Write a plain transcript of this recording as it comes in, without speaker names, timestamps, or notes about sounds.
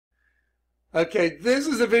Okay, this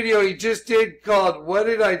is a video he just did called What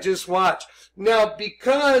Did I Just Watch? Now,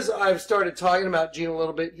 because I've started talking about Gene a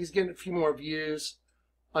little bit, he's getting a few more views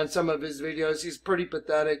on some of his videos. He's pretty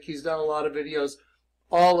pathetic. He's done a lot of videos,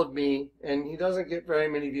 all of me, and he doesn't get very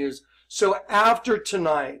many views. So after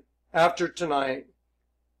tonight,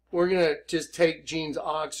 we're going to just take Gene's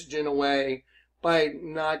oxygen away by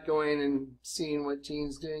not going and seeing what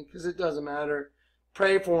Gene's doing, because it doesn't matter.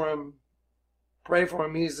 Pray for him. Pray for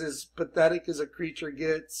him. He's as pathetic as a creature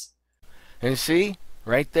gets. And see,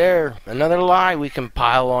 right there, another lie we can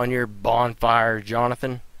pile on your bonfire,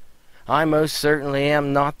 Jonathan. I most certainly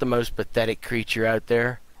am not the most pathetic creature out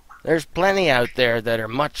there. There's plenty out there that are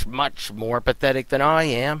much, much more pathetic than I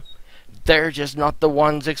am. They're just not the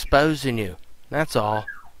ones exposing you. That's all.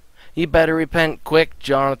 You better repent quick,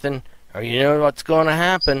 Jonathan, or you know what's going to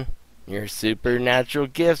happen. Your supernatural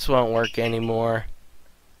gifts won't work anymore.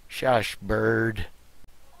 Shush, bird.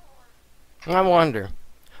 I wonder,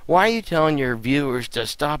 why are you telling your viewers to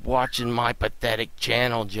stop watching my pathetic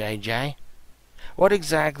channel, JJ? What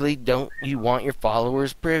exactly don't you want your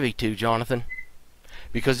followers privy to, Jonathan?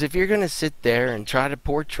 Because if you're going to sit there and try to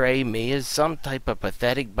portray me as some type of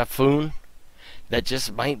pathetic buffoon, that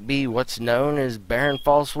just might be what's known as bearing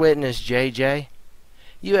false witness, JJ.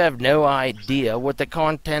 You have no idea what the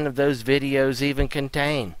content of those videos even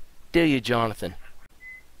contain, do you, Jonathan?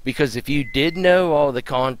 Because if you did know all the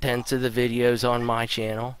contents of the videos on my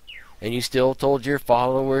channel, and you still told your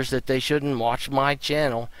followers that they shouldn't watch my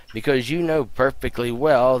channel because you know perfectly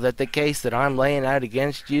well that the case that I'm laying out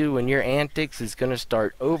against you and your antics is going to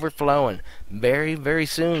start overflowing very, very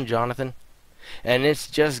soon, Jonathan. And it's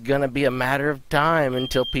just going to be a matter of time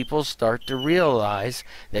until people start to realize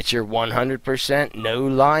that your 100% no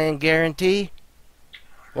lying guarantee,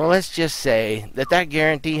 well, let's just say that that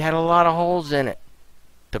guarantee had a lot of holes in it,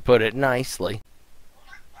 to put it nicely.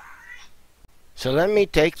 So let me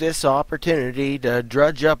take this opportunity to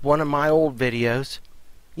drudge up one of my old videos.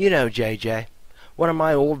 You know, JJ, one of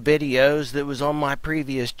my old videos that was on my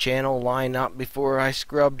previous channel lineup before I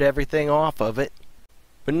scrubbed everything off of it.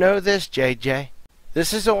 But know this, JJ,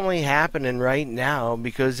 this is only happening right now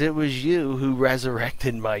because it was you who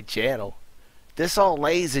resurrected my channel. This all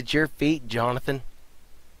lays at your feet, Jonathan.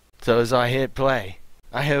 So as I hit play,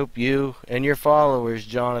 I hope you and your followers,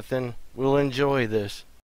 Jonathan, will enjoy this.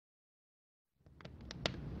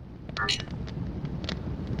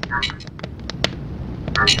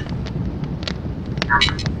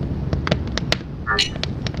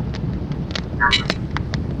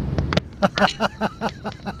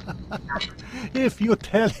 If you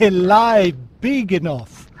tell a lie big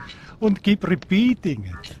enough and keep repeating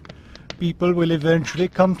it, people will eventually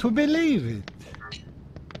come to believe it.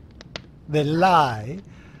 The lie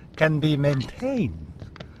can be maintained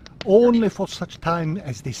only for such time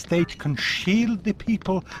as the state can shield the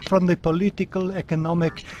people from the political,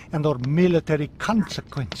 economic, and or military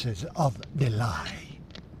consequences of the lie.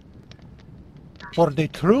 For the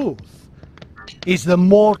truth is the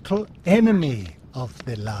mortal enemy of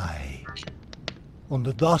the lie, and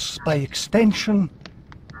thus, by extension,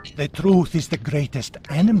 the truth is the greatest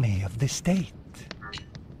enemy of the state.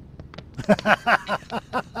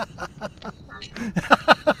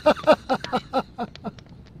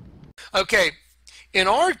 Okay, in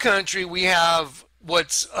our country we have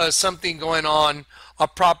what's something going on, a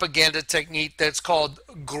propaganda technique that's called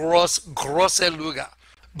grosse Lüge.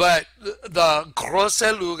 But the grosse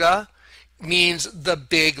Lüge means the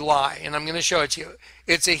big lie, and I'm going to show it to you.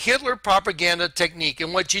 It's a Hitler propaganda technique,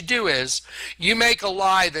 and what you do is you make a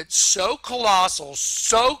lie that's so colossal,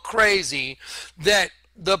 so crazy, that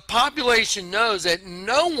the population knows that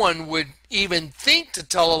no one would even think to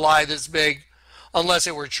tell a lie this big unless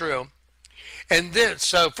it were true. And then,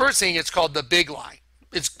 so first thing, it's called the big lie.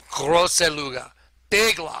 It's grosse Lüge,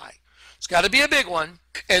 big lie. It's got to be a big one.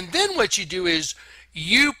 And then what you do is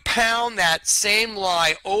you pound that same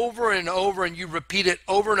lie over and over, and you repeat it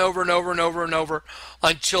over and over and over and over and over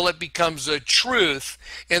until it becomes a truth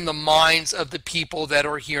in the minds of the people that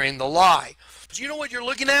are hearing the lie. But you know what you're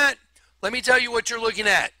looking at? Let me tell you what you're looking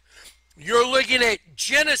at. You're looking at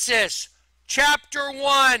Genesis chapter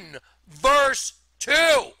 1, verse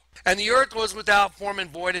 2. And the earth was without form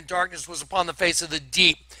and void, and darkness was upon the face of the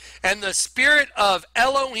deep. And the spirit of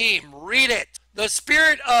Elohim, read it, the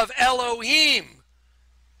spirit of Elohim,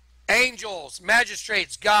 angels,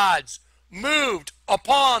 magistrates, gods, moved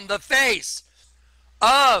upon the face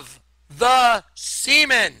of the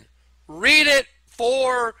seamen. Read it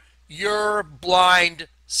for your blind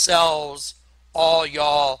selves, all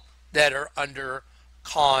y'all that are under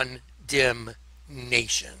condemnation.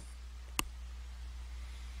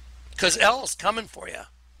 Because hell's coming for you,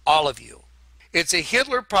 all of you. It's a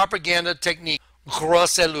Hitler propaganda technique.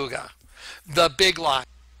 Grosse Lüge. The big lie.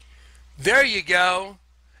 There you go.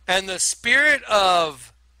 And the spirit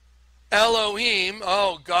of Elohim,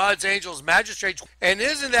 oh, God's angels, magistrates. And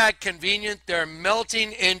isn't that convenient? They're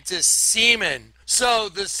melting into semen. So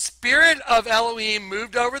the spirit of Elohim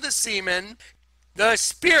moved over the semen. The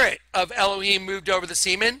spirit of Elohim moved over the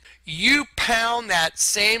semen. You pound that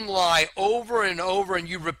same lie over and over, and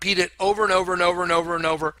you repeat it over and over and over and over and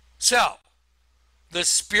over. So, the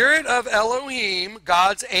spirit of Elohim,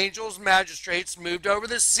 God's angels, magistrates, moved over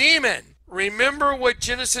the semen. Remember what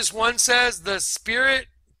Genesis 1 says? The spirit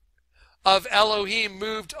of Elohim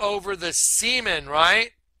moved over the semen,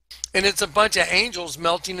 right? And it's a bunch of angels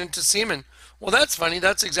melting into semen. Well, that's funny.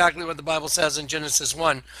 That's exactly what the Bible says in Genesis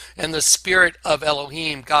 1. And the spirit of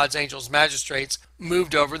Elohim, God's angels, magistrates,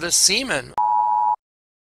 moved over the semen.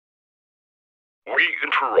 We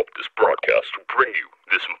interrupt this broadcast to bring you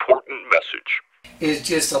this important message.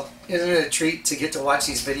 Isn't it a treat to get to watch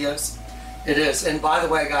these videos? It is. And by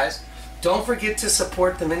the way, guys, don't forget to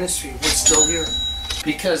support the ministry. We're still here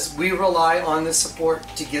because we rely on this support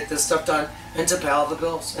to get this stuff done and to pay all the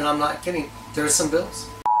bills. And I'm not kidding. There's some bills.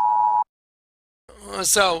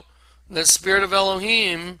 So the spirit of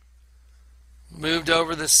Elohim moved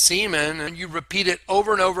over the semen, and you repeat it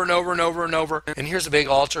over and over and over and over and over. And here's a big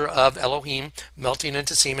altar of Elohim melting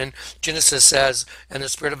into semen. Genesis says, and the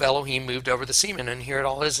spirit of Elohim moved over the semen, and here it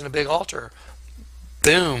all is in a big altar.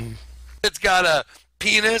 Boom. It's got a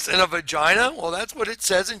penis and a vagina. Well, that's what it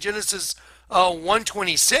says in Genesis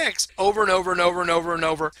 1:26, over and over and over and over and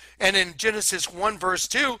over. And in Genesis 1 verse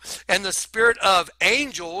 2, and the spirit of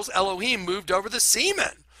angels, Elohim, moved over the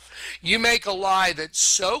semen. You make a lie that's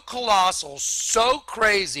so colossal, so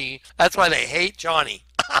crazy, that's why they hate Johnny.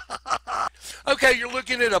 Okay, you're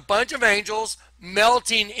looking at a bunch of angels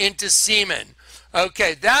melting into semen.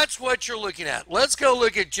 Okay, that's what you're looking at. Let's go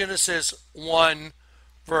look at Genesis 1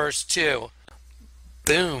 verse 2.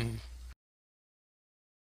 Boom.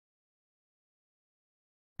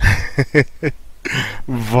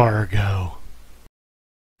 Vargo.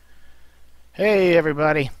 Hey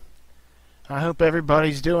everybody. I hope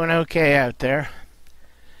everybody's doing okay out there.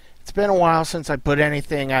 It's been a while since I put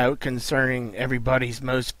anything out concerning everybody's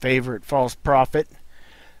most favorite false prophet,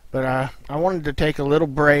 but I wanted to take a little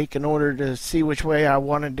break in order to see which way I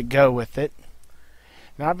wanted to go with it.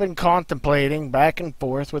 Now, I've been contemplating back and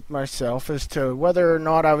forth with myself as to whether or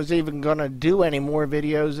not I was even going to do any more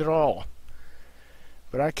videos at all.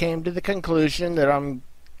 But I came to the conclusion that I'm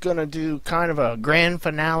going to do kind of a grand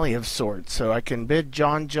finale of sorts so I can bid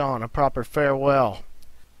John a proper farewell.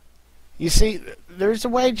 You see, there's a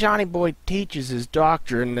way Johnny Boy teaches his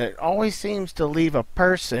doctrine that always seems to leave a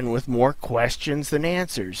person with more questions than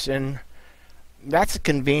answers, and that's a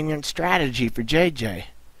convenient strategy for JJ,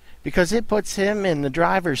 because it puts him in the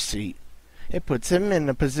driver's seat. It puts him in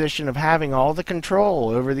the position of having all the control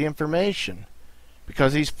over the information,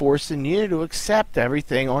 because he's forcing you to accept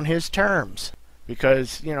everything on his terms.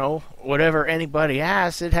 Because, you know, whatever anybody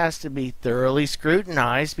asks, it has to be thoroughly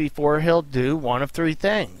scrutinized before he'll do one of three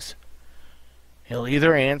things. He'll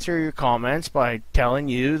either answer your comments by telling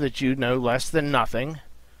you that you know less than nothing,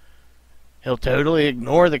 he'll totally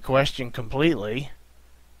ignore the question completely,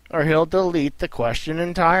 or he'll delete the question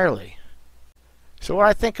entirely. So what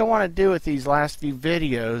I think I want to do with these last few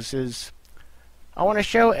videos is I want to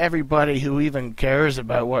show everybody who even cares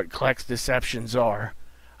about what Kleck's deceptions are.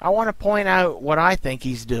 I want to point out what I think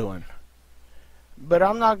he's doing. But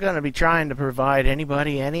I'm not going to be trying to provide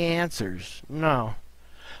anybody any answers. No.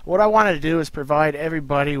 What I want to do is provide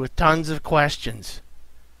everybody with tons of questions,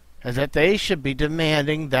 and that they should be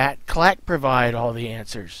demanding that Kleck provide all the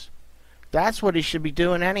answers. That's what he should be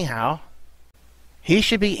doing anyhow. He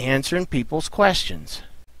should be answering people's questions.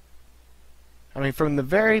 I mean, from the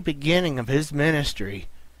very beginning of his ministry,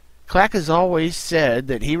 Kleck has always said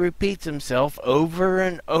that he repeats himself over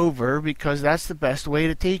and over because that's the best way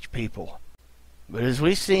to teach people. But as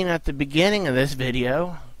we've seen at the beginning of this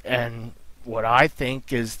video, and what I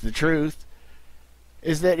think is the truth,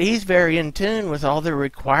 is that he's very in tune with all the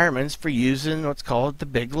requirements for using what's called the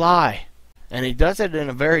big lie. And he does it in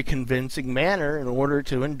a very convincing manner in order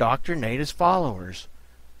to indoctrinate his followers.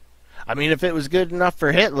 I mean, if it was good enough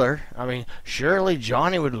for Hitler, I mean, surely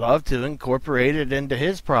Johnny would love to incorporate it into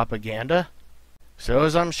his propaganda. So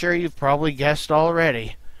as I'm sure you've probably guessed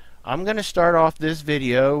already, I'm going to start off this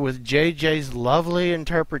video with JJ's lovely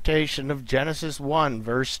interpretation of Genesis 1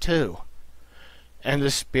 verse 2. And the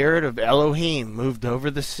spirit of Elohim moved over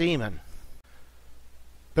the semen.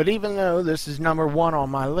 But even though this is number 1 on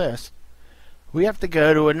my list, we have to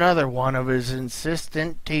go to another one of his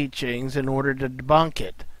insistent teachings in order to debunk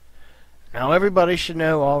it. Now everybody should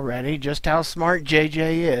know already just how smart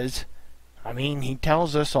JJ is. I mean, he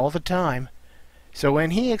tells us all the time. So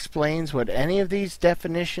when he explains what any of these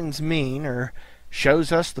definitions mean or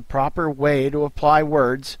shows us the proper way to apply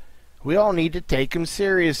words, we all need to take him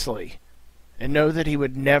seriously and know that he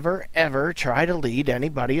would never ever try to lead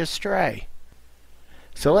anybody astray.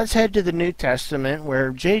 So let's head to the New Testament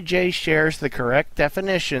where JJ shares the correct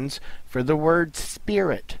definitions for the word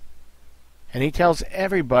spirit. And he tells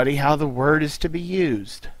everybody how the word is to be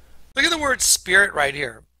used. Look at the word spirit right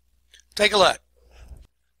here. Take a look.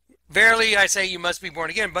 Verily I say you must be born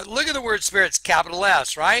again. But look at the word spirit. It's capital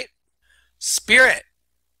S, right? Spirit.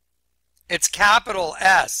 It's capital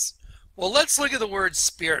S. Well, let's look at the word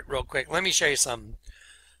spirit real quick. Let me show you something.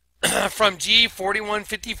 From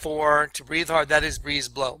G4154, to breathe hard, that is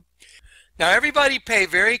breathe blow. Now everybody pay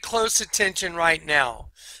very close attention right now.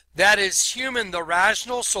 That is human, the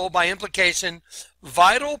rational soul, by implication,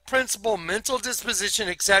 vital principle, mental disposition,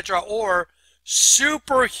 etc., or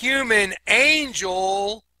superhuman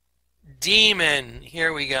angel, demon.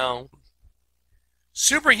 Here we go.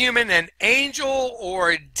 Superhuman, an angel,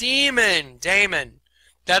 or demon. Daemon.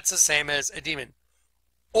 That's the same as a demon.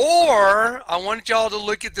 Or, I want y'all to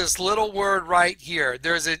look at this little word right here.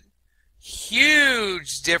 There's a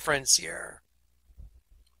huge difference here.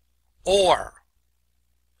 Or.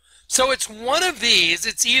 So it's one of these.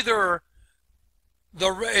 It's either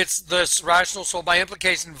it's the rational soul, by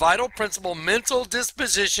implication, vital principle, mental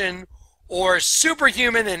disposition, or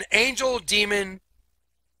superhuman, an angel, demon,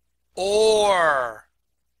 or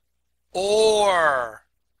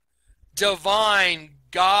divine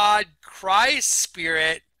God, Christ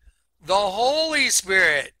Spirit, the Holy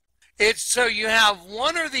Spirit. It's so you have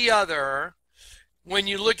one or the other. When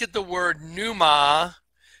you look at the word pneuma,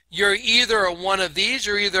 you're either one of these,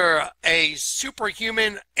 you're either a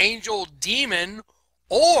superhuman angel demon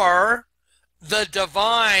or the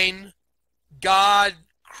divine God,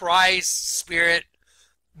 Christ Spirit,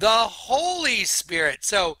 the Holy Spirit.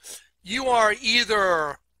 So you are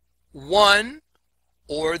either one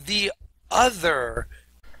or the other.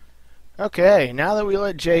 Okay, now that we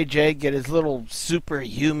let JJ get his little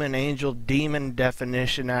superhuman angel demon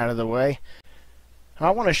definition out of the way,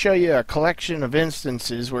 I want to show you a collection of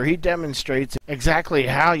instances where he demonstrates exactly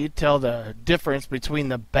how you tell the difference between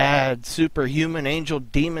the bad superhuman angel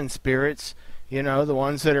demon spirits, you know, the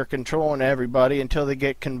ones that are controlling everybody until they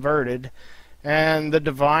get converted, and the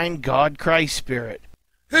divine God Christ Spirit.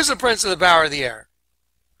 Who's the prince of the power of the air?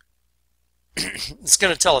 It's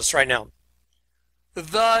going to tell us right now.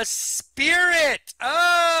 The Spirit.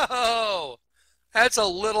 Oh, that's a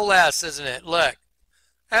little s, isn't it? Look.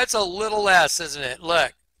 That's a little s, isn't it?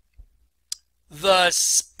 Look. The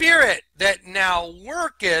Spirit that now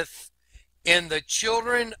worketh in the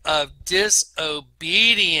children of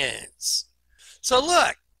disobedience. So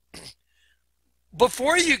look,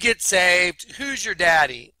 before you get saved, who's your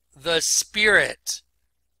daddy? The Spirit.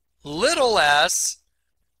 Little s.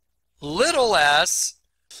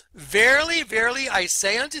 Verily, verily, I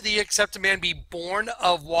say unto thee, except a man be born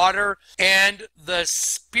of water and the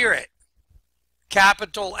Spirit.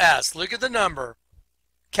 Capital S. Look at the number.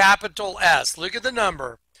 Capital S. Look at the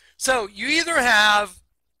number. So you either have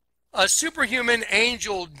a superhuman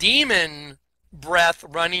angel demon breath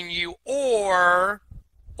running you, or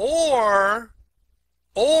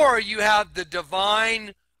you have the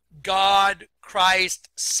divine God Christ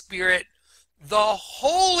Spirit, the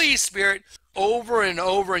Holy Spirit, over and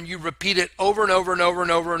over, and you repeat it over and over and over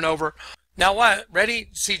and over and over. Now what? Ready?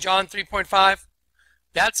 See John 3.5?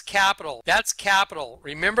 That's capital. That's capital.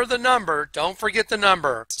 Remember the number. Don't forget the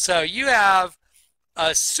number. So you have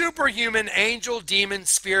a superhuman angel demon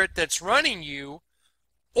spirit that's running you,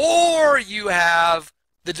 or you have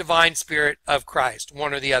the divine spirit of Christ.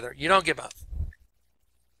 One or the other. You don't get both.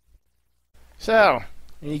 So, are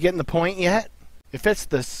you getting the point yet? If it's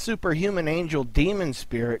the superhuman angel demon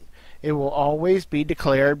spirit, it will always be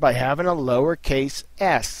declared by having a lowercase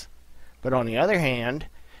s. But on the other hand,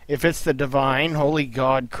 if it's the divine, holy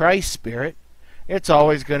God, Christ Spirit, it's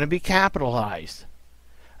always going to be capitalized.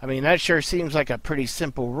 I mean, that sure seems like a pretty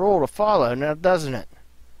simple rule to follow, now doesn't it?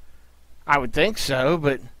 I would think so,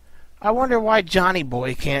 but I wonder why Johnny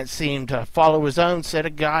Boy can't seem to follow his own set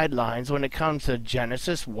of guidelines when it comes to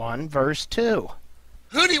Genesis 1, verse 2.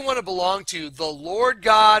 Who do you want to belong to, the Lord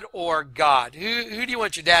God or God? Who do you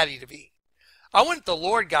want your daddy to be? I want the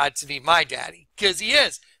Lord God to be my daddy, because he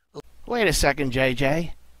is. Wait a second,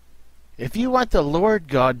 JJ. If you want the Lord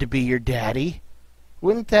God to be your daddy,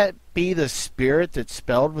 wouldn't that be the Spirit that's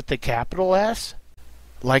spelled with the capital S?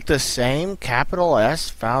 Like the same capital S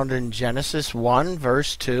found in Genesis 1,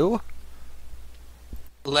 verse 2?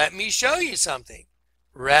 Let me show you something.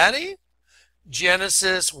 Ready?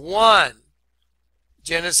 Genesis 1.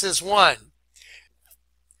 Genesis 1.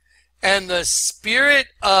 And the spirit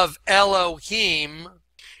of Elohim,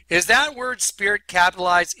 is that word spirit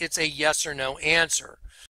capitalized? It's a yes or no answer.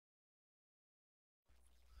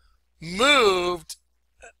 Moved,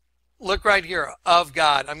 look right here, of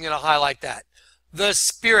God. I'm going to highlight that. The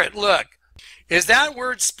spirit, look. Is that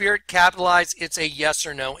word spirit capitalized? It's a yes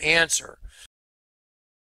or no answer.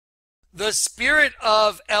 The spirit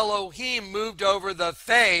of Elohim moved over the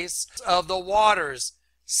face of the waters.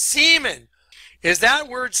 Semen. Is that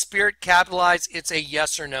word spirit capitalized? It's a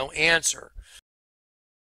yes or no answer.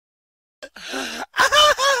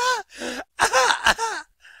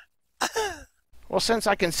 Well, since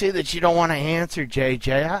I can see that you don't want to answer,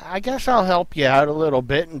 JJ, I guess I'll help you out a little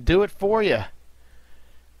bit and do it for you.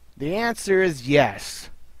 The answer is yes.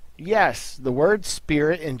 Yes, the word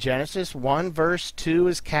spirit in Genesis 1 verse 2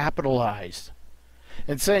 is capitalized.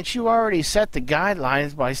 And since you already set the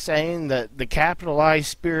guidelines by saying that the capitalized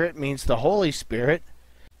spirit means the Holy Spirit,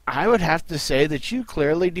 I would have to say that you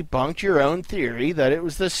clearly debunked your own theory that it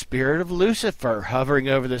was the spirit of Lucifer hovering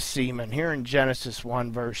over the seaman here in Genesis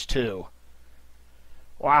 1 verse 2.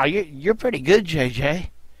 Wow, you're pretty good, JJ.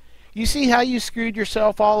 You see how you screwed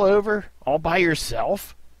yourself all over, all by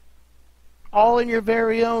yourself? All in your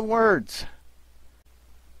very own words.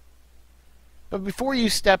 But before you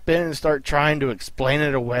step in and start trying to explain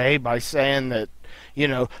it away by saying that,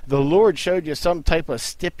 the Lord showed you some type of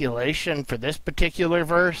stipulation for this particular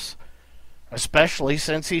verse, especially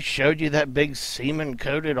since he showed you that big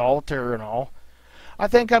semen-coated altar and all, I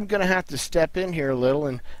think I'm going to have to step in here a little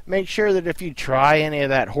and make sure that if you try any of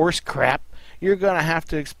that horse crap, you're going to have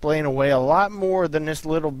to explain away a lot more than this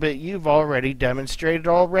little bit you've already demonstrated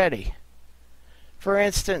already. For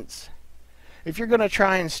instance, if you're going to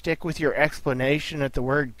try and stick with your explanation that the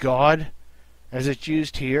word God, as it's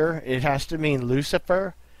used here, it has to mean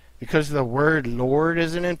Lucifer, because the word Lord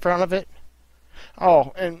isn't in front of it.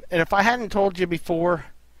 Oh, and if I hadn't told you before,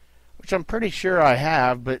 which I'm pretty sure I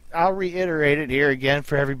have, but I'll reiterate it here again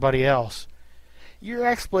for everybody else. Your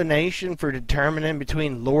explanation for determining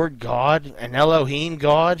between Lord God and Elohim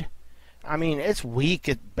God, it's weak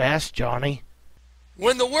at best, Johnny.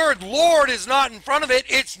 When the word Lord is not in front of it,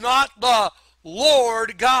 it's not the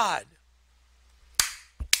Lord God.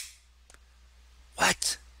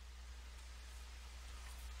 What?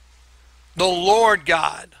 The Lord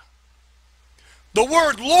God. The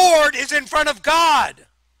word Lord is in front of God.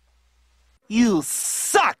 You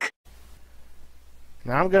suck!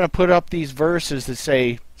 Now I'm going to put up these verses that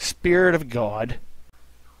say Spirit of God.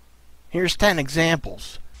 Here's 10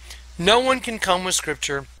 examples. No one can come with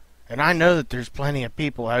Scripture. And I know that there's plenty of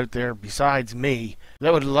people out there besides me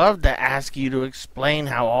that would love to ask you to explain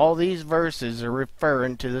how all these verses are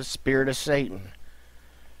referring to the spirit of Satan.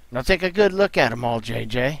 Now take a good look at them all,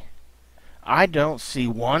 JJ. I don't see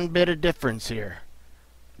one bit of difference here.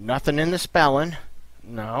 Nothing in the spelling.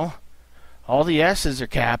 No. All the S's are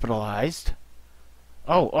capitalized.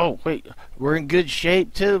 Oh, wait. We're in good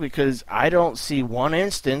shape, too, because I don't see one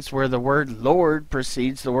instance where the word Lord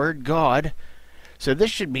precedes the word God. So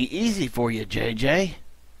this should be easy for you, JJ.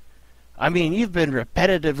 You've been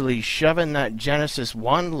repetitively shoving that Genesis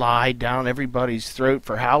 1 lie down everybody's throat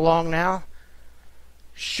for how long now?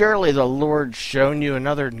 Surely the Lord's shown you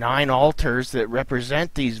another 9 altars that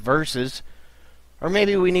represent these verses. Or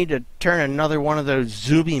maybe we need to turn another one of those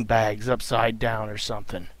zooming bags upside down or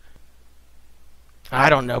something.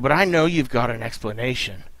 I don't know, but I know you've got an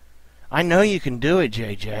explanation. I know you can do it,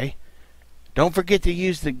 JJ. Don't forget to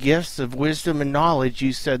use the gifts of wisdom and knowledge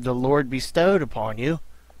you said the Lord bestowed upon you.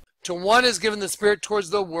 To one is given the Spirit towards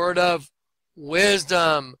the word of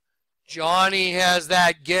wisdom. Johnny has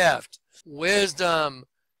that gift. Wisdom.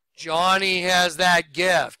 Johnny has that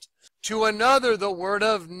gift. To another, the word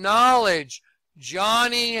of knowledge.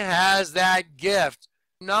 Johnny has that gift.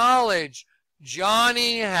 Knowledge.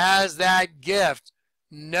 Johnny has that gift.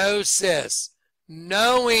 Gnosis.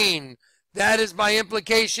 Knowing. That is by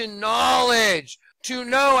implication knowledge. To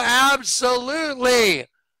know absolutely.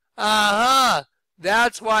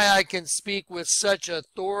 That's why I can speak with such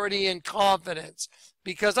authority and confidence.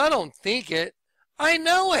 Because I don't think it, I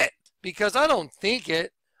know it. Because I don't think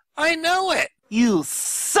it, I know it. You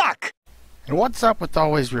suck! And what's up with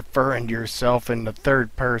always referring to yourself in the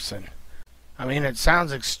third person? It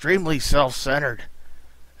sounds extremely self-centered.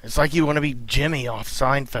 It's like you want to be Jimmy off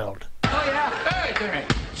Seinfeld. Oh yeah, hey,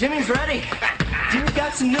 Jimmy's ready. Jimmy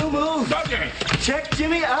got some new moves. Go, Jimmy. Check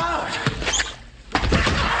Jimmy out.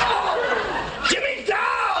 Oh, Jimmy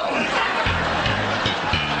down!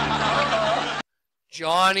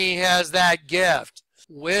 Johnny has that gift.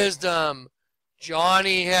 Wisdom.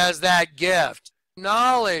 Johnny has that gift.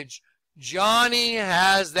 Knowledge. Johnny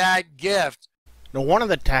has that gift. Now, one of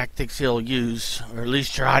the tactics he'll use, or at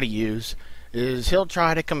least try to use, is he'll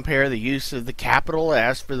try to compare the use of the capital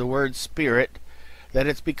S for the word spirit, that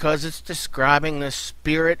it's because it's describing the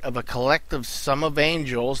spirit of a collective sum of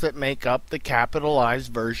angels that make up the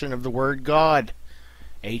capitalized version of the word God,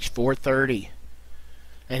 H430.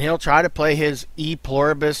 And he'll try to play his e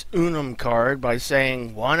pluribus unum card by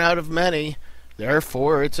saying one out of many,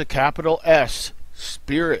 therefore it's a capital S,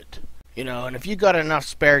 spirit. You know, and if you got enough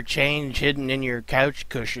spare change hidden in your couch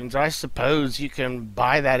cushions, I suppose you can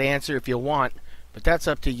buy that answer if you want, but that's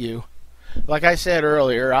up to you. Like I said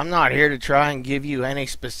earlier, I'm not here to try and give you any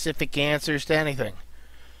specific answers to anything.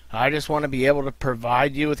 I just want to be able to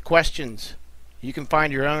provide you with questions. You can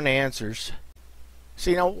find your own answers.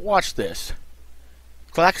 See, now watch this.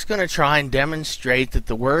 Kleck's going to try and demonstrate that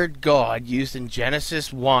the word God used in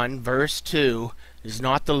Genesis 1 verse 2 is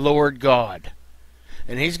not the Lord God.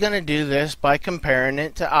 And he's going to do this by comparing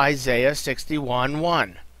it to Isaiah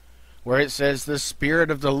 61:1, where it says the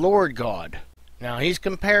Spirit of the Lord God. Now he's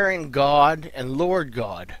comparing God and Lord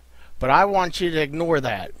God, but I want you to ignore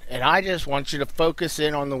that, and I just want you to focus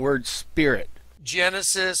in on the word Spirit.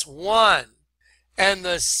 Genesis 1. And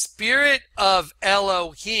the Spirit of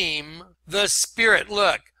Elohim, the Spirit,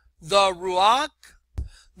 look, the Ruach,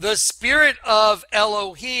 the Spirit of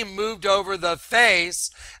Elohim moved over the face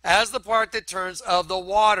as the part that turns of the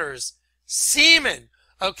waters. Semen.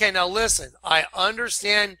 Okay, now listen, I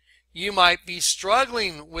understand you might be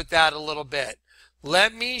struggling with that a little bit.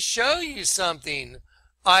 Let me show you something.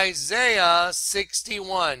 Isaiah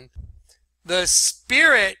 61. The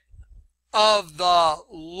Spirit of the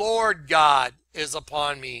Lord God is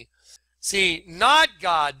upon me. See, not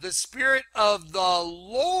God, the Spirit of the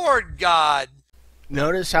Lord God.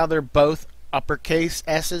 Notice how they're both uppercase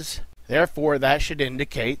S's? Therefore, that should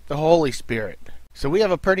indicate the Holy Spirit. So we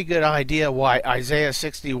have a pretty good idea why Isaiah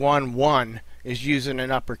 61:1 is using an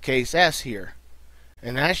uppercase S here.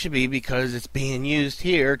 And that should be because it's being used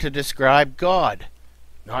here to describe God,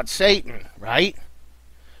 not Satan, right?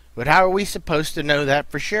 But how are we supposed to know that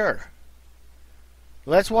for sure?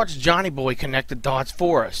 Let's watch Johnny Boy connect the dots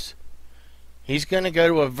for us. He's going to go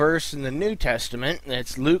to a verse in the New Testament.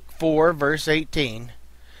 It's Luke 4, verse 18.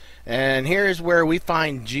 And here's where we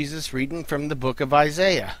find Jesus reading from the book of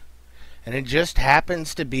Isaiah. And it just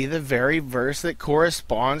happens to be the very verse that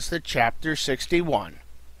corresponds to chapter 61.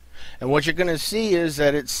 And what you're going to see is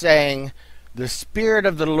that it's saying, the Spirit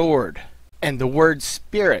of the Lord. And the word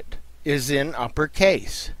Spirit is in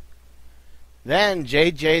uppercase. Then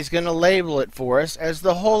JJ's going to label it for us as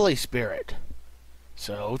the Holy Spirit.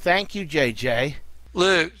 So, thank you, JJ.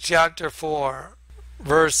 Luke chapter 4,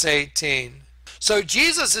 verse 18. So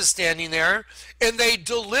Jesus is standing there, and they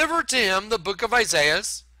deliver to him the book of Isaiah,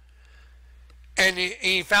 and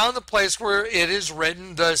he found the place where it is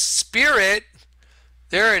written, the Spirit,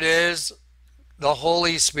 there it is, the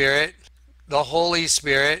Holy Spirit, the Holy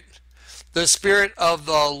Spirit, the Spirit of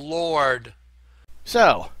the Lord.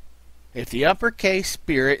 So, if the uppercase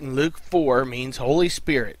Spirit in Luke 4 means Holy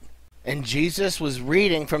Spirit, and Jesus was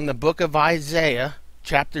reading from the book of Isaiah,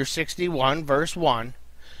 chapter 61, verse 1,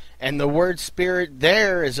 and the word Spirit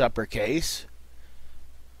there is uppercase,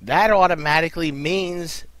 that automatically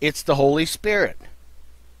means it's the Holy Spirit.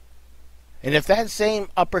 And if that same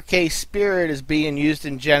uppercase Spirit is being used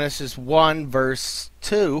in Genesis 1, verse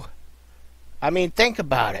 2, I mean, think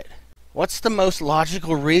about it. What's the most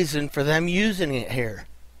logical reason for them using it here?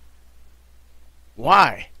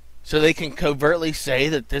 Why? So they can covertly say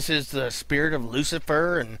that this is the spirit of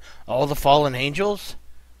Lucifer and all the fallen angels?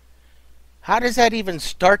 How does that even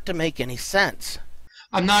start to make any sense?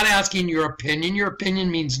 I'm not asking your opinion. Your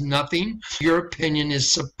opinion means nothing. Your opinion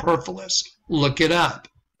is superfluous. Look it up.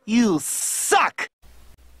 You suck!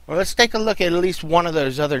 Well, let's take a look at least one of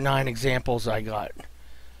those other 9 examples I got.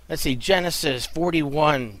 Let's see, Genesis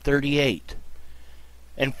 41:38.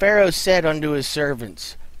 And Pharaoh said unto his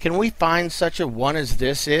servants, can we find such a one as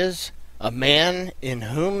this is, a man in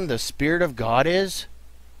whom the Spirit of God is?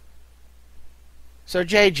 So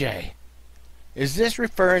JJ, is this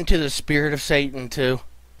referring to the spirit of Satan too?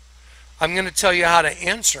 I'm going to tell you how to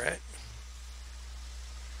answer it.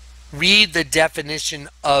 Read the definition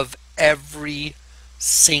of every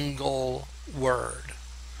single word.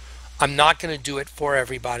 I'm not going to do it for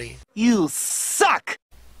everybody. You suck!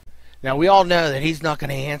 Now we all know that he's not going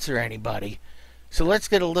to answer anybody. So let's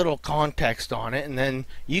get a little context on it, and then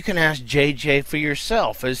you can ask JJ for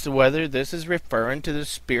yourself as to whether this is referring to the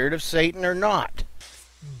spirit of Satan or not.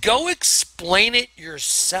 Go explain it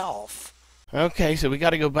yourself. Okay, so we got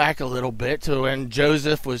to go back a little bit to when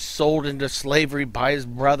Joseph was sold into slavery by his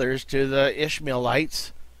brothers to the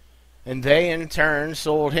Ishmaelites, and they in turn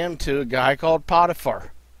sold him to a guy called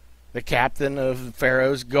Potiphar, the captain of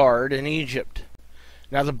Pharaoh's guard in Egypt.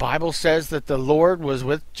 Now the Bible says that the Lord was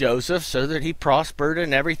with Joseph so that he prospered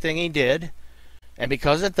in everything he did, and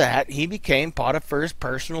because of that he became Potiphar's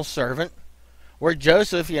personal servant, where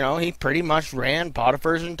Joseph, he pretty much ran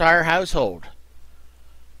Potiphar's entire household.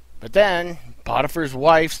 But then Potiphar's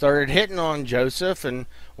wife started hitting on Joseph and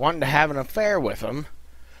wanting to have an affair with him,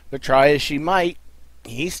 but try as she might,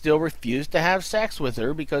 he still refused to have sex with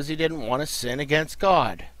her because he didn't want to sin against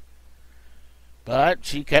God. But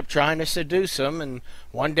she kept trying to seduce him, and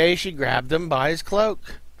one day she grabbed him by his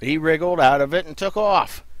cloak. He wriggled out of it and took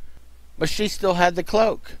off. But she still had the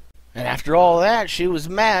cloak. And after all that, she was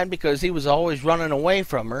mad because he was always running away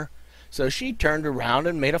from her, so she turned around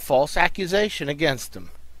and made a false accusation against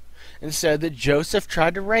him, and said that Joseph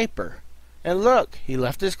tried to rape her. And look, he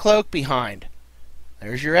left his cloak behind.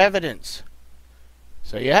 There's your evidence.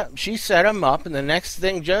 So yeah, she set him up, and the next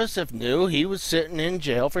thing Joseph knew, he was sitting in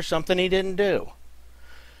jail for something he didn't do.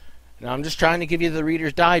 Now I'm just trying to give you the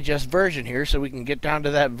Reader's Digest version here so we can get down to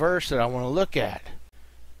that verse that I want to look at.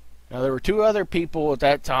 Now there were two other people at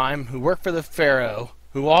that time who worked for the Pharaoh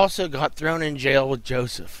who also got thrown in jail with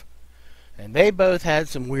Joseph. And they both had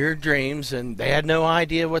some weird dreams, and they had no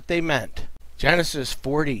idea what they meant. Genesis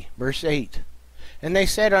 40, verse 8. And they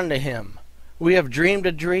said unto him, We have dreamed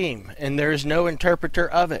a dream, and there is no interpreter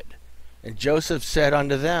of it. And Joseph said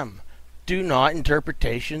unto them, Do not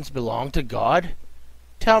interpretations belong to God?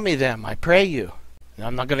 Tell me them, I pray you. Now,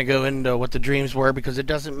 I'm not going to go into what the dreams were because it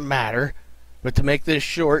doesn't matter. But to make this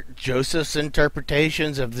short, Joseph's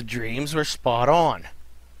interpretations of the dreams were spot on.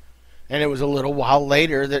 And it was a little while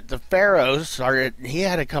later that the Pharaoh started, he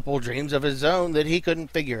had a couple dreams of his own that he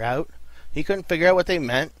couldn't figure out. He couldn't figure out what they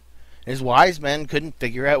meant. His wise men couldn't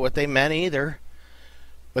figure out what they meant either.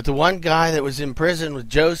 But the one guy that was in prison with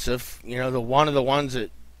Joseph, the one of the ones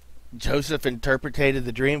that Joseph interpreted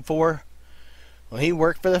the dream for, well, he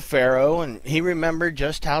worked for the Pharaoh, and he remembered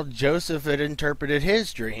just how Joseph had interpreted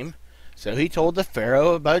his dream. So he told the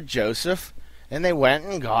Pharaoh about Joseph, and they went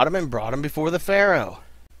and got him and brought him before the Pharaoh.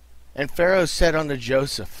 And Pharaoh said unto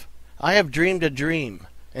Joseph, I have dreamed a dream,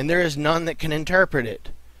 and there is none that can interpret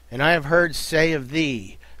it. And I have heard say of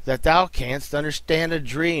thee, that thou canst understand a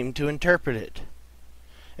dream to interpret it.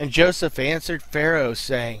 And Joseph answered Pharaoh,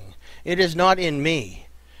 saying, It is not in me.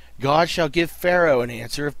 God shall give Pharaoh an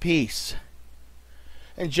answer of peace.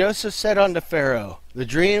 And Joseph said unto Pharaoh, The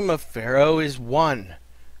dream of Pharaoh is one.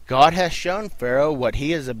 God hath shown Pharaoh what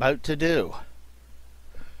he is about to do.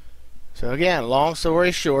 So again, long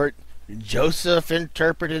story short, Joseph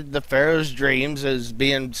interpreted the Pharaoh's dreams as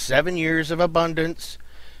being 7 years of abundance,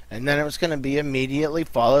 and then it was going to be immediately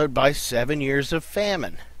followed by 7 years of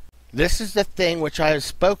famine. This is the thing which I have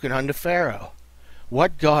spoken unto Pharaoh.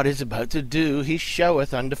 What God is about to do, he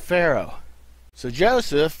showeth unto Pharaoh. So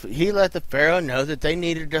Joseph, he let the Pharaoh know that they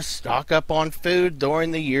needed to stock up on food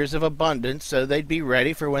during the years of abundance so they'd be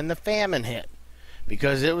ready for when the famine hit.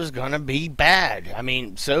 Because it was going to be bad. I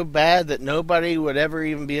mean, so bad that nobody would ever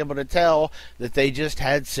even be able to tell that they just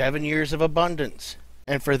had 7 years of abundance.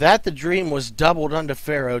 And for that the dream was doubled unto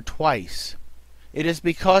Pharaoh twice. It is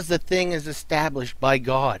because the thing is established by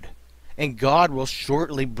God, and God will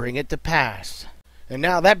shortly bring it to pass. And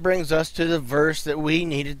now that brings us to the verse that we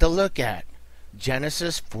needed to look at,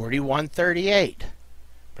 Genesis 41:38.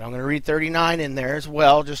 But I'm going to read 39 in there as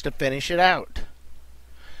well just to finish it out.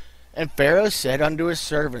 And Pharaoh said unto his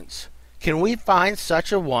servants, Can we find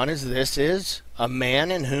such a one as this is, a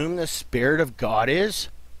man in whom the Spirit of God is?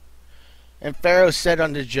 And Pharaoh said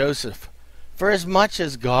unto Joseph, Forasmuch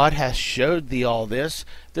as God hath showed thee all this,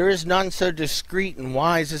 there is none so discreet and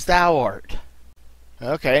wise as thou art.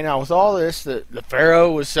 Okay, now with all this, the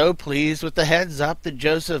Pharaoh was so pleased with the heads up that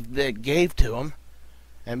Joseph gave to him,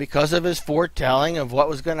 and because of his foretelling of what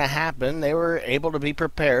was going to happen, they were able to be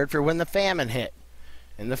prepared for when the famine hit.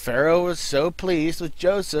 And the Pharaoh was so pleased with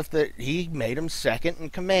Joseph that he made him second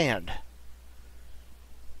in command.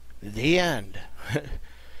 The end.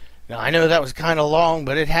 Now, I know that was kind of long,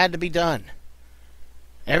 but it had to be done.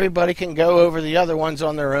 Everybody can go over the other ones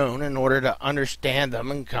on their own in order to understand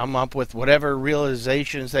them and come up with whatever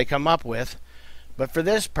realizations they come up with. But for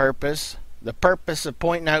this purpose, the purpose of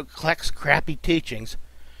pointing out Kleck's crappy teachings,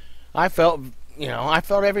 I felt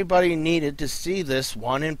everybody needed to see this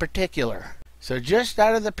one in particular. So just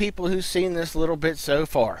out of the people who've seen this little bit so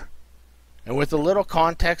far, and with a little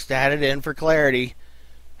context added in for clarity,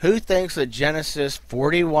 who thinks that Genesis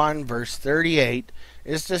 41 verse 38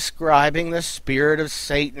 is describing the spirit of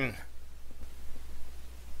Satan?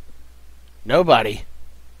 Nobody.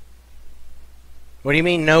 What do you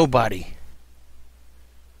mean, nobody?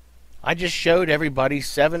 I just showed everybody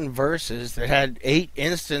 7 verses that had 8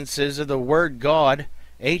 instances of the word God,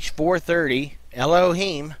 H430,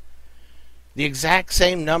 Elohim, the exact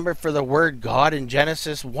same number for the word God in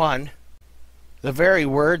Genesis 1, the very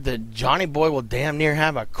word that Johnny Boy will damn near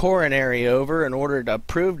have a coronary over in order to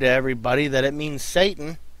prove to everybody that it means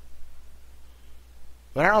Satan.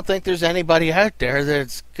 But I don't think there's anybody out there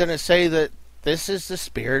that's going to say that this is the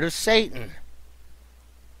spirit of Satan.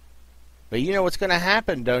 But you know what's going to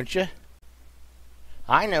happen, don't you?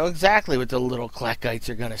 I know exactly what the little Kleckites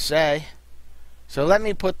are going to say. So let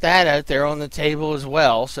me put that out there on the table as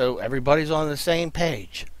well, so everybody's on the same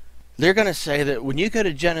page. They're going to say that when you go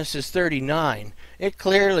to Genesis 39, it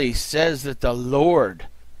clearly says that the Lord,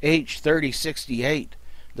 H3068,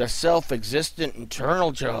 the self-existent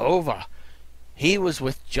eternal Jehovah, he was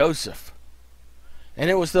with Joseph. And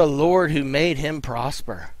it was the Lord who made him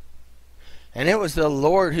prosper. And it was the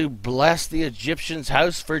Lord who blessed the Egyptian's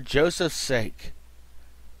house for Joseph's sake.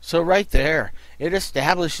 So right there, it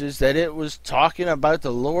establishes that it was talking about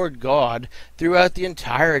the Lord God throughout the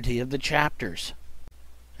entirety of the chapters.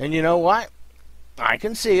 And you know what? I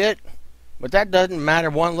can see it, but that doesn't matter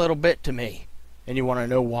one little bit to me. And you want to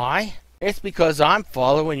know why? It's because I'm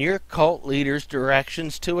following your cult leader's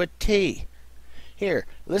directions to a T. Here,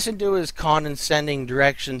 listen to his condescending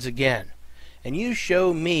directions again. And you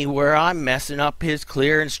show me where I'm messing up his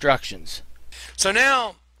clear instructions. So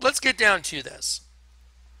now, let's get down to this.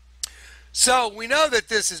 So we know that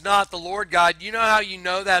this is not the Lord God. You know how you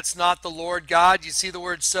know that's not the Lord God? You see the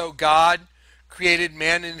word "so God created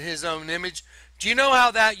man in his own image." Do you know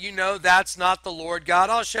how that you know that's not the Lord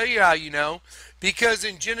God? I'll show you how you know. Because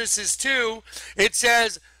in Genesis 2, it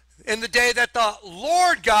says, in the day that the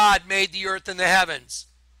Lord God made the earth and the heavens.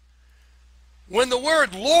 When the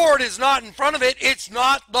word Lord is not in front of it, it's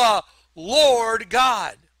not the Lord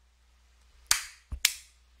God.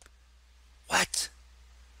 What?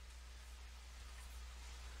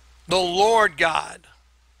 The Lord God.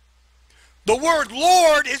 The word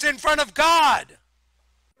Lord is in front of God.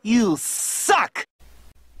 You suck!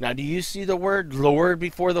 Now, do you see the word Lord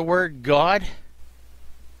before the word God?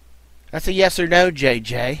 That's a yes or no,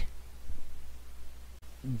 JJ.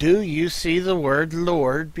 Do you see the word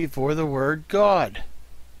Lord before the word God?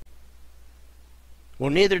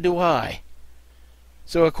 Well, neither do I.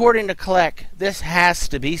 So according to Kleck, this has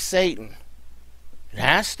to be Satan. It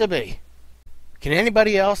has to be. Can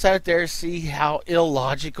anybody else out there see how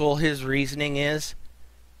illogical his reasoning is?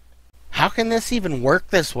 How can this even work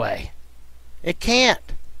this way? It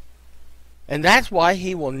can't. And that's why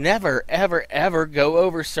he will never, ever, ever go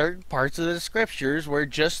over certain parts of the scriptures where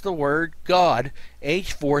just the word God,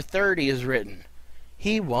 H430, is written.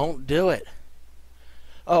 He won't do it.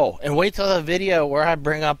 Oh, and wait till the video where I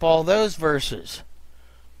bring up all those verses.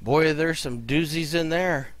 Boy, there's some doozies in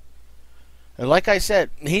there. And like I said,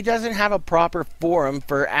 he doesn't have a proper forum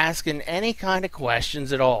for asking any kind of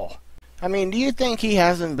questions at all. I mean, do you think he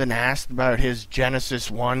hasn't been asked about his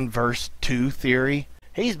Genesis 1 verse 2 theory?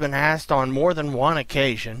 He's been asked on more than one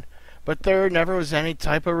occasion, but there never was any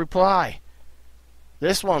type of reply.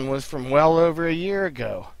 This one was from well over a year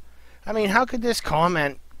ago. I mean, how could this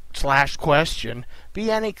comment / question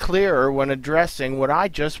be any clearer when addressing what I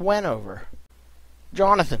just went over?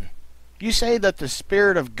 Jonathan, you say that the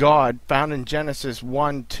Spirit of God found in Genesis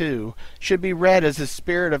 1:2 should be read as the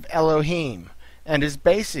Spirit of Elohim, and is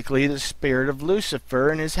basically the spirit of Lucifer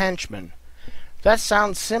and his henchmen. That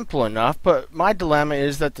sounds simple enough, but my dilemma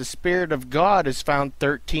is that the Spirit of God is found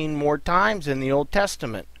 13 more times in the Old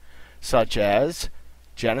Testament, such as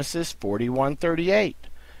Genesis 41:38.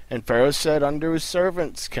 And Pharaoh said unto his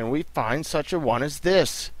servants, Can we find such a one as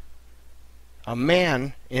this? A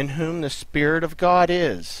man in whom the Spirit of God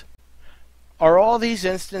is. Are all these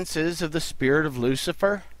instances of the spirit of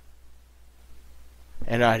Lucifer?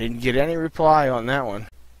 And I didn't get any reply on that one.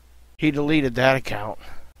 He deleted that account.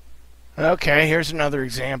 Okay, here's another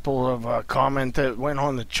example of a comment that went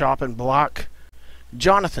on the chopping block.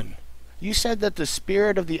 Jonathan, you said that the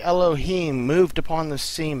spirit of the Elohim moved upon the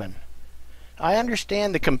seaman. I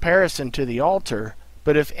understand the comparison to the altar,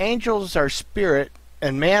 but if angels are spirit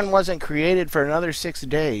and man wasn't created for another 6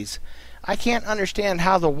 days, I can't understand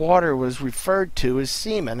how the water was referred to as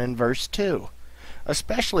semen in verse 2,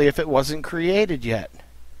 especially if it wasn't created yet.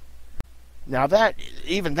 Now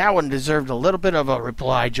even that one deserved a little bit of a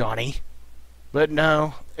reply, Johnny. But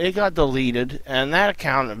no, it got deleted, and that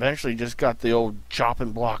account eventually just got the old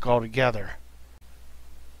chopping block altogether.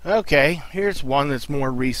 Okay, here's one that's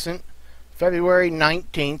more recent. February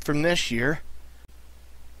 19th from this year.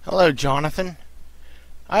 Hello, Jonathan.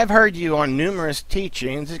 I've heard you on numerous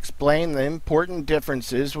teachings explain the important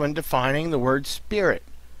differences when defining the word spirit.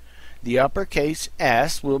 The uppercase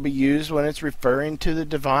S will be used when it's referring to the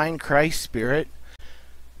divine Christ spirit,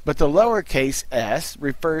 but the lowercase s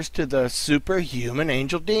refers to the superhuman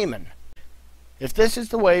angel demon. If this is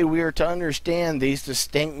the way we are to understand these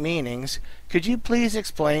distinct meanings, could you please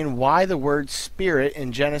explain why the word spirit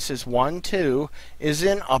in Genesis 1:2 is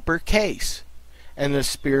in uppercase, and the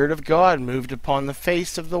Spirit of God moved upon the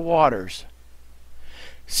face of the waters?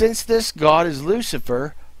 Since this God is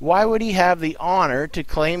Lucifer, why would he have the honor to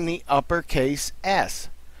claim the uppercase S,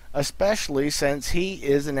 especially since he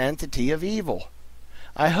is an entity of evil?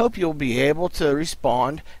 I hope you'll be able to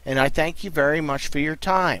respond, and I thank you very much for your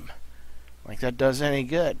time. Like that does any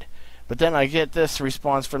good. But then I get this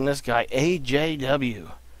response from this guy,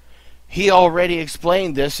 AJW. He already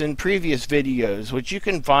explained this in previous videos, which you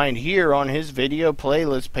can find here on his video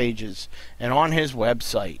playlist pages and on his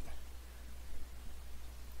website.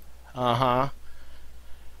 So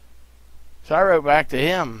I wrote back to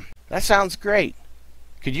him, that sounds great.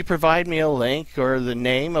 Could you provide me a link or the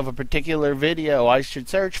name of a particular video I should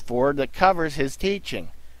search for that covers his teaching?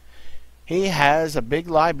 He has a big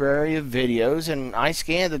library of videos, and I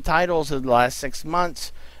scanned the titles of the last 6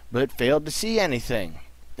 months, but failed to see anything.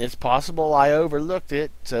 It's possible I overlooked it,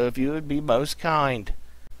 so if you would be most kind.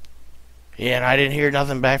 Yeah, and I didn't hear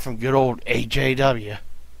nothing back from good old AJW.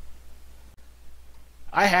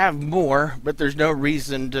 I have more, but there's no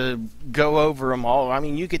reason to go over them all. I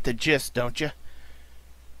mean, you get the gist, don't you?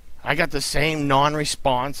 I got the same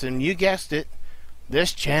non-response, and you guessed it,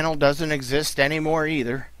 this channel doesn't exist anymore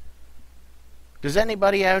either. Does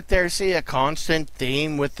anybody out there see a constant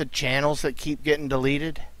theme with the channels that keep getting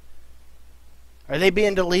deleted? Are they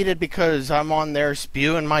being deleted because I'm on there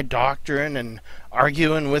spewing my doctrine and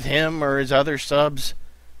arguing with him or his other subs?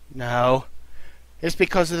 No. It's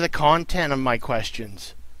because of the content of my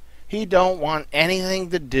questions. He don't want anything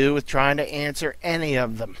to do with trying to answer any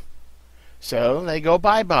of them. So they go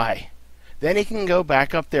bye-bye. Then he can go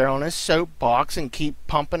back up there on his soapbox and keep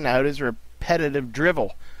pumping out his repetitive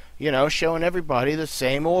drivel. You know, showing everybody the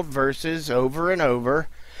same old verses over and over,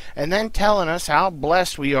 and then telling us how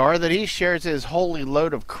blessed we are that he shares his holy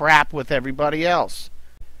load of crap with everybody else.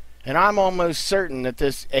 And I'm almost certain that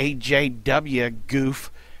this AJW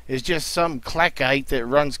goof is just some Kleckite that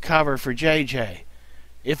runs cover for JJ.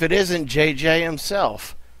 If it isn't JJ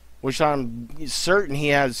himself, which I'm certain he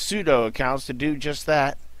has pseudo accounts to do just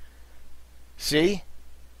that. See?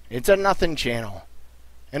 It's a nothing channel.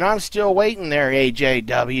 And I'm still waiting there,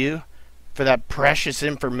 AJW, for that precious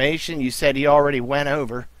information you said he already went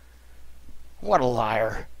over. What a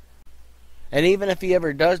liar. And even if he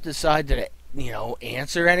ever does decide to,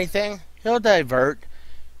 answer anything, he'll divert.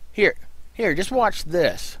 Here, just watch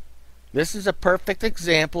this. This is a perfect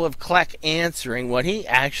example of Kleck answering what he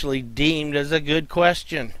actually deemed as a good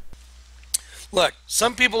question. Look,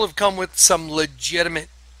 some people have come with some legitimate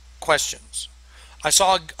questions. I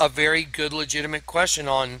saw a very good legitimate question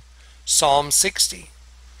on Psalm 60.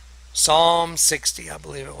 Psalm 60, I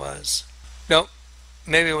believe it was. Nope,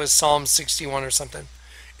 maybe it was Psalm 61 or something.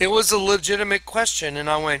 It was a legitimate question,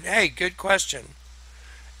 and I went, hey, good question.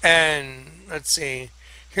 And let's see.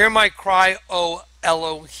 Hear my cry, O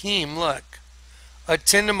Elohim. Look,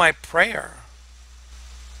 attend to my prayer.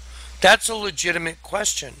 That's a legitimate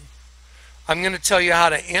question. I'm going to tell you how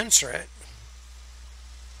to answer it.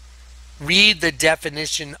 Read the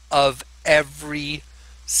definition of every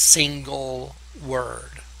single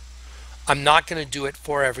word. I'm not going to do it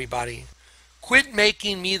for everybody. Quit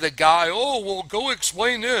making me the guy, oh, well, go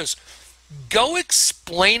explain this. Go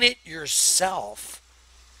explain it yourself.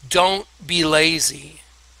 Don't be lazy.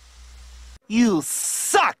 You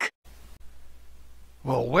suck!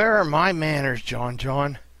 Well, where are my manners,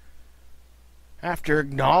 John? After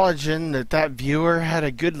acknowledging that viewer had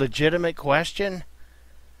a good legitimate question,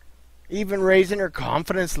 even raising her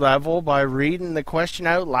confidence level by reading the question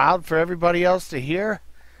out loud for everybody else to hear,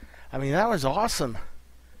 I mean, that was awesome.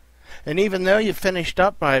 And even though you finished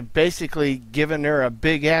up by basically giving her a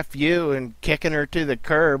big F you and kicking her to the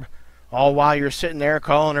curb, all while you're sitting there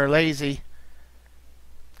calling her lazy,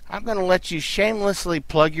 I'm going to let you shamelessly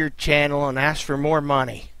plug your channel and ask for more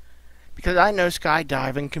money, because I know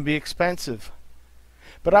skydiving can be expensive.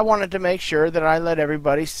 But I wanted to make sure that I let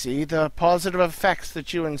everybody see the positive effects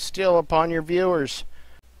that you instill upon your viewers,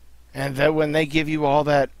 and that when they give you all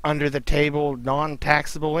that under-the-table,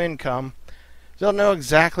 non-taxable income, they'll know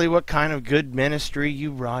exactly what kind of good ministry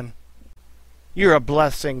you run. You're a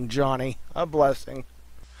blessing, Johnny, a blessing.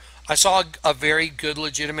 I saw a very good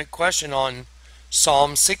legitimate question on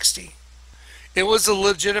Psalm 60. It was a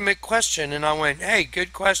legitimate question, and I went, hey,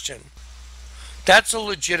 good question. That's a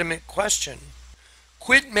legitimate question.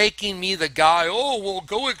 Quit making me the guy, oh, well,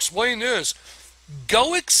 go explain this.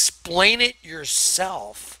 Go explain it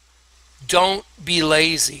yourself. Don't be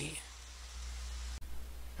lazy.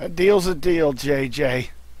 A deal's a deal, JJ.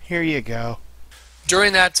 Here you go.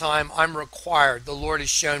 During that time, I'm required. The Lord has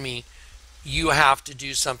shown me you have to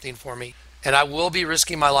do something for me. And I will be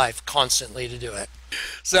risking my life constantly to do it.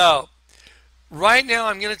 So, right now,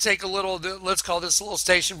 I'm going to take a little, let's call this a little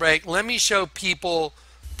station break. Let me show people,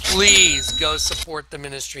 please go support the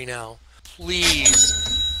ministry now.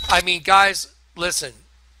 Please. I mean, guys, listen.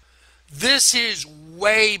 This is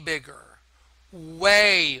way bigger.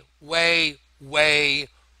 Way, way, way,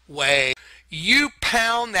 way. You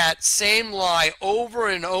pound that same lie over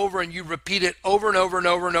and over and you repeat it over and over and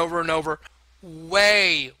over and over and over.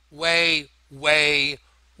 Way, way, way,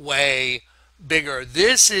 way bigger.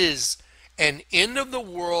 This is an end of the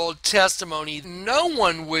world testimony. No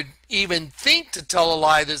one would even think to tell a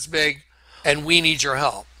lie this big, and we need your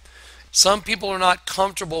help. Some people are not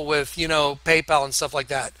comfortable with, PayPal and stuff like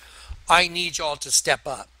that. I need y'all to step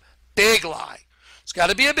up. Big lie. It's got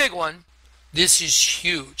to be a big one. This is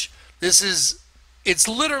huge. It's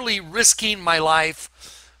literally risking my life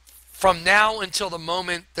from now until the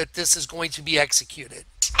moment that this is going to be executed.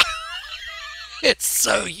 It's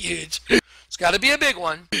so huge. It's got to be a big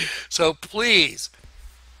one. So please.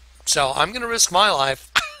 So I'm going to risk my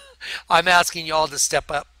life. I'm asking y'all to step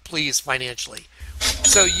up, please, financially.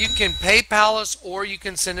 So you can PayPal us or you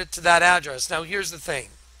can send it to that address. Now here's the thing.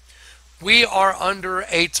 We are under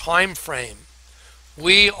a time frame.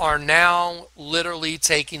 We are now literally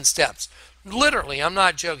taking steps. Literally, I'm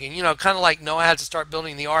not joking. Kind of like Noah had to start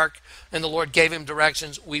building the ark and the Lord gave him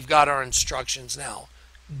directions. We've got our instructions now.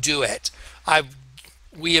 Do it.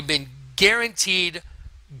 We have been guaranteed,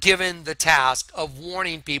 given the task of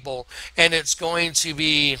warning people, and it's going to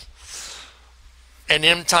be an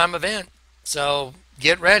end time event. So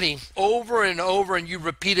get ready. Over and over, and you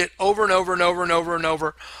repeat it over and over and over and over and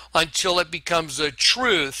over until it becomes the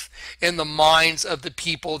truth in the minds of the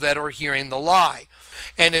people that are hearing the lie.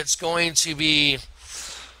 And it's going to be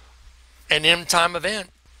an end time event.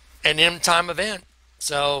 An end time event.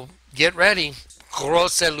 So get ready.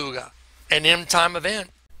 Groseluga. An end time event.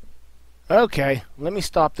 Okay, let me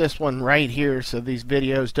stop this one right here so these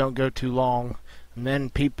videos don't go too long, and then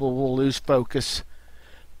people will lose focus.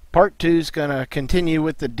 Part 2 is going to continue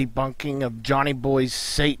with the debunking of Johnny Boy's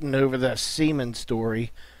Satan over the semen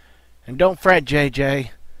story. And don't fret,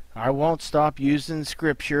 JJ. I won't stop using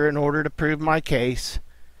scripture in order to prove my case.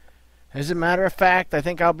 As a matter of fact, I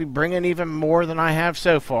think I'll be bringing even more than I have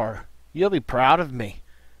so far. You'll be proud of me.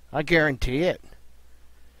 I guarantee it.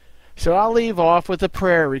 So I'll leave off with a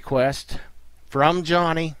prayer request from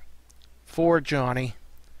Johnny, for Johnny.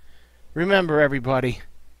 Remember, everybody,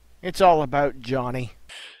 it's all about Johnny.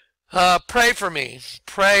 Pray for me.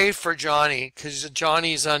 Pray for Johnny, because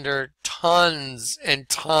Johnny's under tons and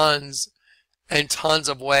tons and tons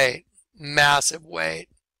of weight. Massive weight.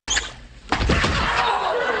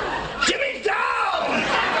 Jimmy, down!